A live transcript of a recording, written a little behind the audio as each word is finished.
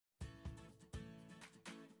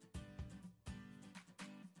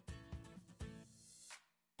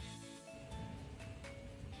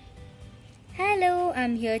Hello,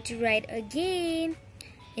 I'm here to ride again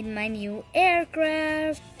in my new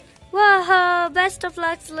aircraft. Whoa, best of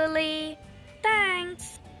luck, Lily.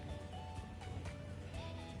 Thanks.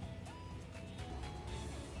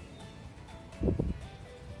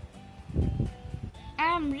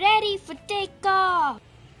 I'm ready for takeoff.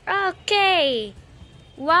 Okay.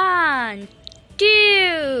 1,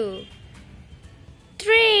 2,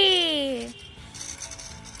 3.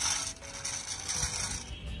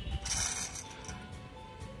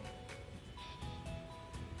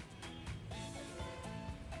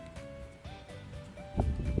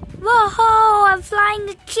 Whoa, I'm flying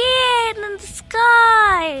again in the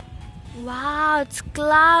sky. Wow, it's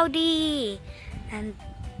cloudy. And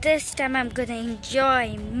this time I'm gonna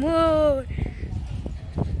enjoy more.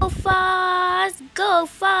 Go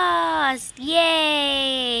fast,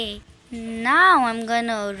 yay! Now I'm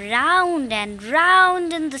gonna round and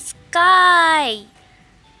round in the sky.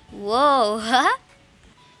 Whoa, huh?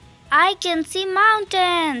 I can see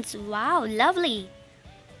mountains. Wow, lovely.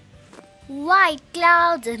 White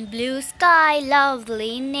clouds and blue sky,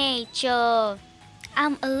 lovely nature.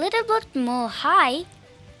 I'm a little bit more high.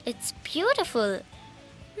 It's beautiful.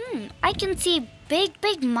 I can see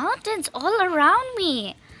big mountains all around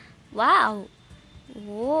me. Wow.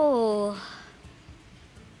 Whoa.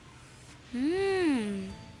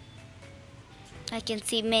 I can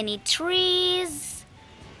see many trees.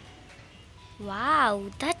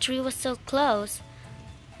 Wow, that tree was so close.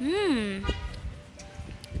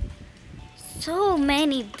 So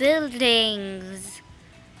many buildings.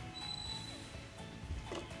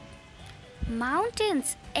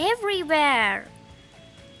 Mountains everywhere.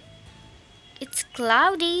 It's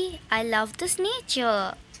cloudy. I love this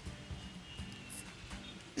nature.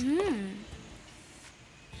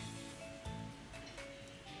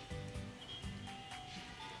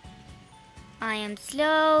 I am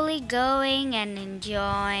slowly going and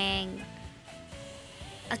enjoying.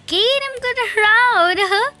 Again, I'm gonna round.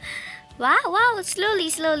 Wow,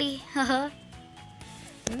 slowly.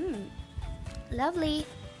 Lovely.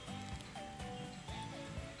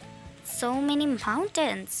 So many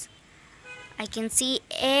mountains. I can see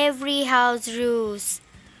every house roofs.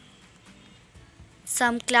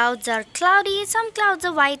 Some clouds are cloudy, some clouds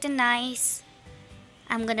are white and nice.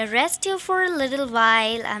 I'm gonna rest here for a little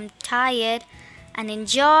while. I'm tired and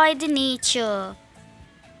enjoy the nature.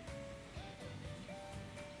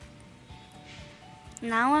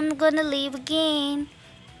 Now I'm gonna leave again.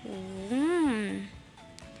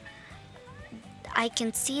 I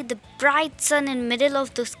can see the bright sun in the middle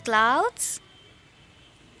of those clouds.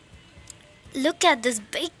 Look at this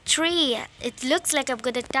big tree. It looks like I'm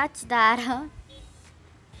gonna touch that,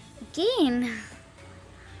 Again.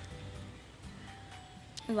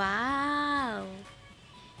 Wow.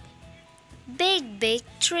 Big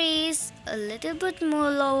trees. A little bit more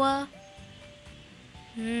lower.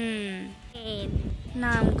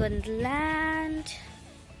 Now I'm going to land.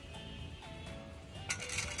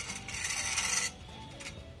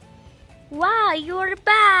 Wow, you're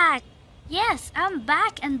back. Yes, I'm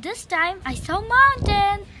back, and this time I saw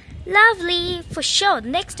mountain. Lovely. For sure,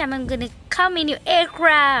 next time I'm gonna come in your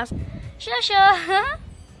aircraft. Sure.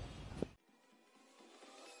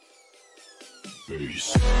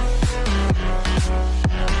 Peace.